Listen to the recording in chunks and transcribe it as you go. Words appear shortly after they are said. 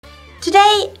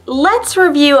Today, let's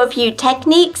review a few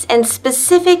techniques and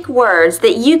specific words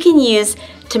that you can use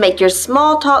to make your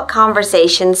small talk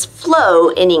conversations flow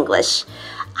in English.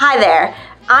 Hi there,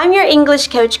 I'm your English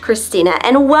coach, Christina,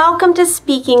 and welcome to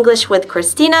Speak English with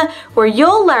Christina, where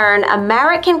you'll learn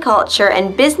American culture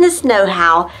and business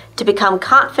know-how to become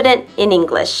confident in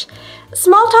English.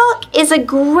 Small talk is a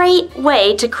great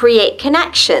way to create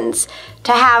connections.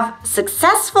 To have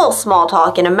successful small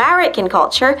talk in American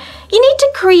culture, you need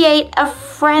to create a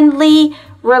friendly,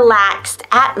 relaxed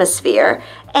atmosphere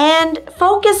and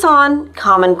focus on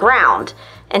common ground.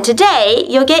 And today,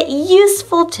 you'll get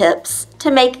useful tips to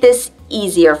make this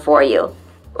easier for you.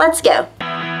 Let's go.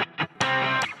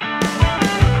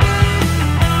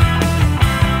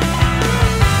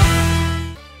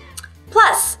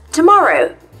 Plus,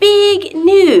 tomorrow, big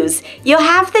news! You'll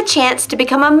have the chance to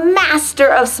become a master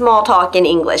of small talk in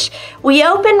English. We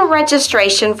open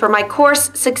registration for my course,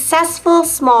 Successful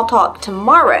Small Talk,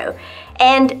 tomorrow.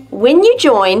 And when you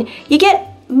join, you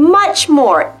get much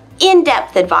more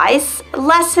in-depth advice,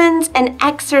 lessons, and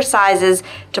exercises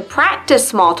to practice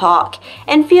small talk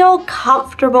and feel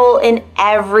comfortable in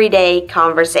everyday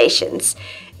conversations.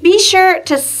 Be sure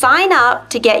to sign up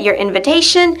to get your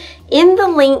invitation in the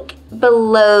link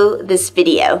below this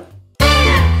video.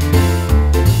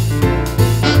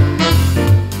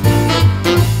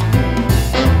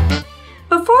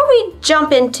 Before we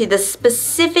jump into the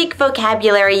specific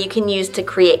vocabulary you can use to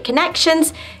create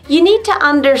connections, you need to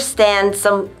understand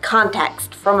some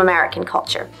context from American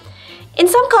culture. In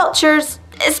some cultures,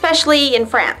 especially in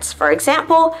France, for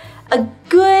example, a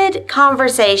good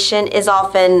conversation is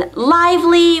often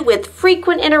lively with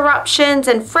frequent interruptions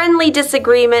and friendly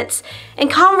disagreements, and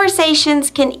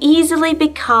conversations can easily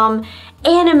become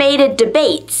animated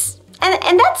debates,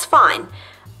 and that's fine.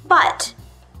 But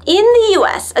in the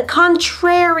US, a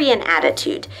contrarian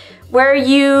attitude where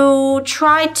you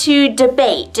try to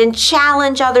debate and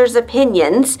challenge others'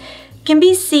 opinions can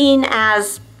be seen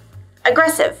as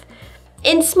aggressive.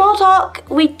 In small talk,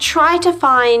 we try to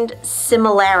find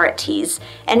similarities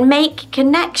and make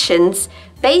connections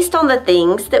based on the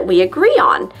things that we agree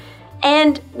on.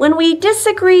 And when we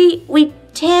disagree, we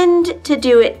tend to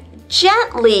do it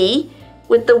gently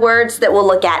with the words that we'll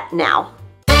look at now.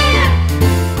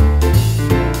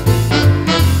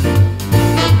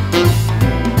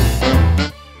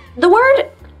 The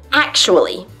word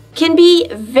actually can be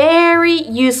very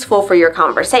useful for your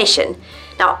conversation.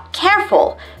 Now,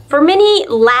 careful. For many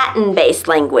Latin-based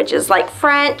languages like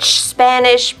French,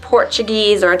 Spanish,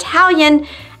 Portuguese, or Italian,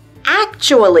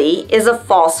 actually is a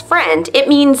false friend. It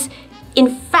means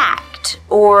in fact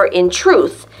or in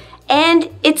truth.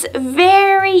 And it's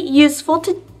very useful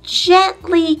to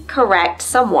gently correct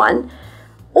someone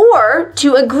or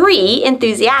to agree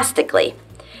enthusiastically.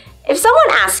 If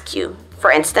someone asks you, for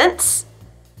instance,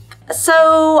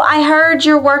 "So I heard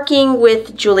you're working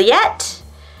with Juliet?"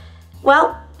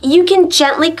 Well, you can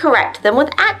gently correct them with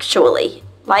actually,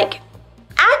 like,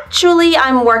 "Actually,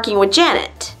 I'm working with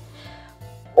Janet."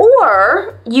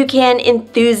 Or you can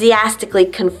enthusiastically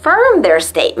confirm their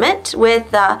statement with,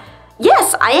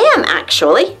 "Yes, I am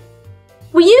actually."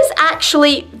 We use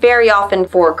actually very often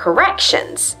for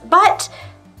corrections, but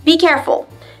be careful.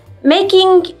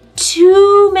 Making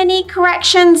too many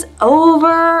corrections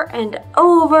over and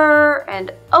over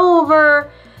and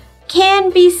over can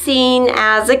be seen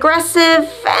as aggressive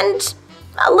and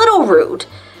a little rude.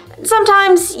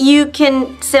 Sometimes you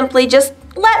can simply just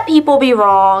let people be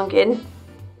wrong and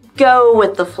go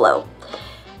with the flow.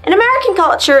 In American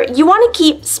culture, you want to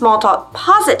keep small talk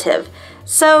positive.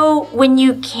 So when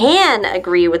you can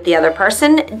agree with the other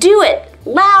person, do it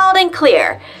loud and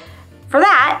clear. For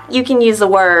that, you can use the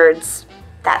words,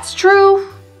 "That's true,"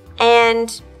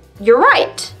 and "You're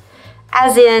right."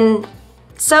 As in,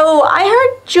 "So I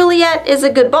heard Juliet is a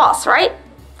good boss, right?"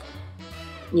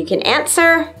 You can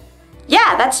answer,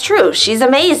 "Yeah, that's true. She's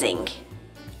amazing."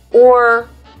 Or,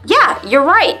 "Yeah, you're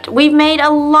right. We've made a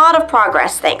lot of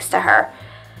progress thanks to her."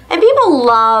 And people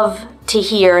love to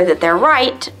hear that they're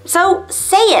right, so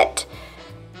say it.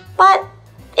 But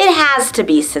it has to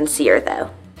be sincere, though.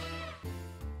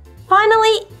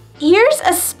 Finally, here's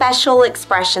a special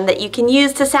expression that you can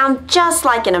use to sound just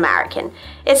like an American.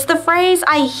 It's the phrase,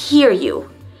 "I hear you."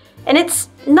 And it's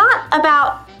not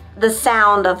about the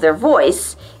sound of their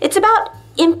voice. It's about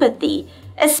empathy,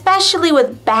 especially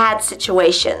with bad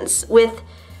situations. With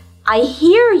 "I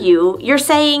hear you," you're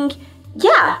saying,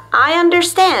 "Yeah, I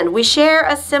understand. We share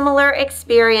a similar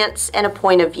experience and a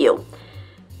point of view."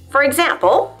 For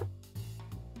example,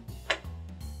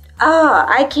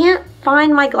 I can't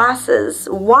find my glasses.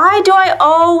 Why do I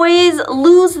always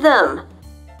lose them?"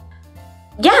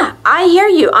 Yeah, I hear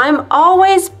you. I'm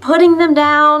always putting them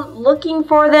down, looking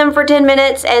for them for 10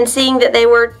 minutes, and seeing that they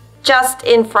were just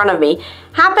in front of me.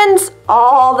 Happens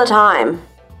all the time.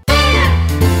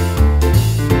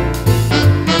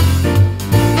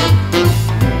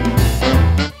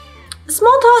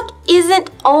 Small talk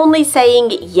isn't only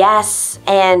saying yes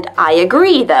and I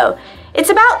agree, though.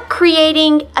 It's about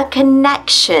creating a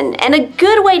connection, and a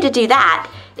good way to do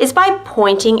that is by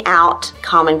pointing out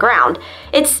common ground.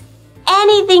 It's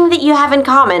anything that you have in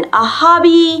common, a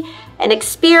hobby, an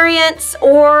experience,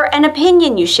 or an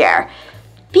opinion you share.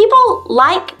 People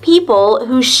like people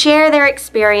who share their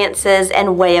experiences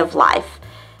and way of life.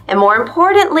 And more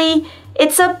importantly,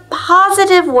 it's a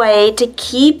positive way to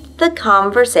keep the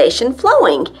conversation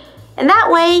flowing. And that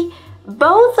way,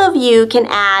 both of you can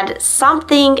add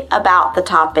something about the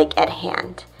topic at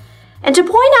hand. And to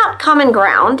point out common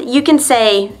ground, you can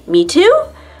say, me too,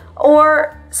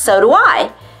 or so do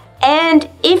I. And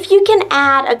if you can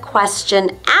add a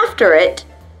question after it,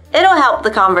 it'll help the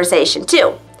conversation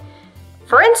too.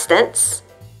 For instance,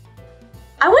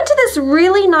 I went to this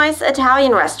really nice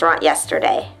Italian restaurant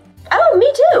yesterday. Oh,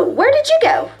 me too. Where did you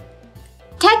go?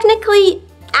 Technically,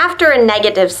 after a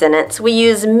negative sentence, we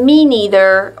use me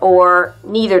neither or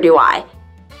neither do I.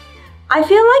 I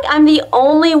feel like I'm the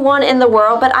only one in the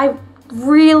world, but I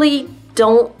really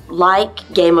don't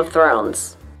like Game of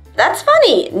Thrones. That's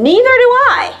funny. Neither do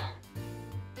I.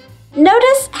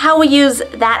 Notice how we use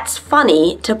that's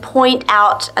funny to point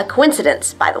out a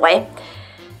coincidence, by the way.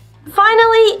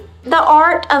 Finally, the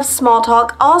art of small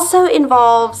talk also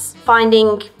involves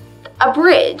finding a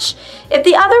bridge. If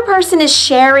the other person is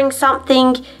sharing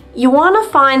something, you want to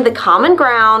find the common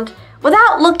ground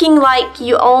without looking like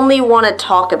you only want to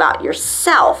talk about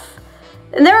yourself.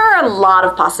 And there are a lot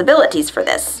of possibilities for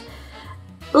this.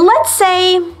 Let's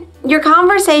say your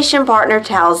conversation partner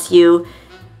tells you,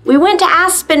 we went to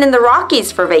Aspen in the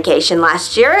Rockies for vacation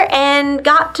last year and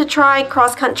got to try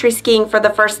cross-country skiing for the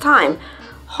first time.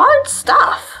 Hard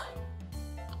stuff.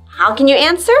 How can you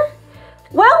answer?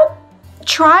 Well,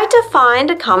 try to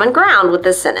find a common ground with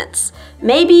this sentence.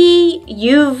 Maybe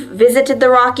you've visited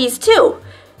the Rockies too.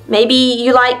 Maybe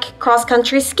you like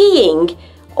cross-country skiing,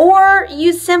 or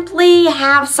you simply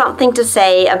have something to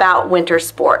say about winter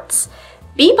sports.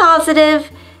 Be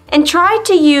positive and try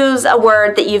to use a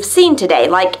word that you've seen today,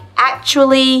 like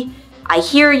actually, I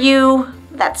hear you,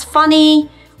 that's funny,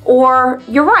 or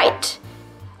you're right.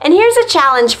 And here's a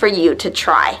challenge for you to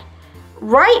try.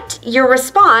 Write your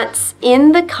response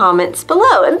in the comments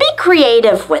below and be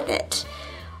creative with it.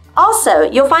 Also,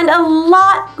 you'll find a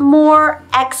lot more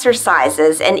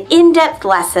exercises and in-depth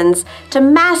lessons to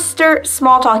master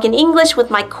small talk in English with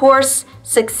my course,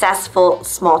 Successful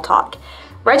Small Talk.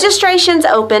 Registration's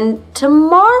open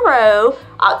tomorrow,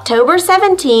 October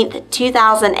 17th,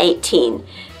 2018.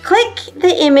 Click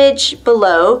the image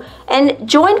below and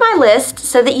join my list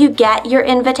so that you get your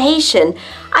invitation.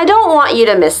 I don't want you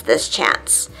to miss this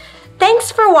chance.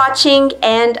 Thanks for watching,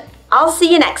 and I'll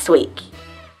see you next week.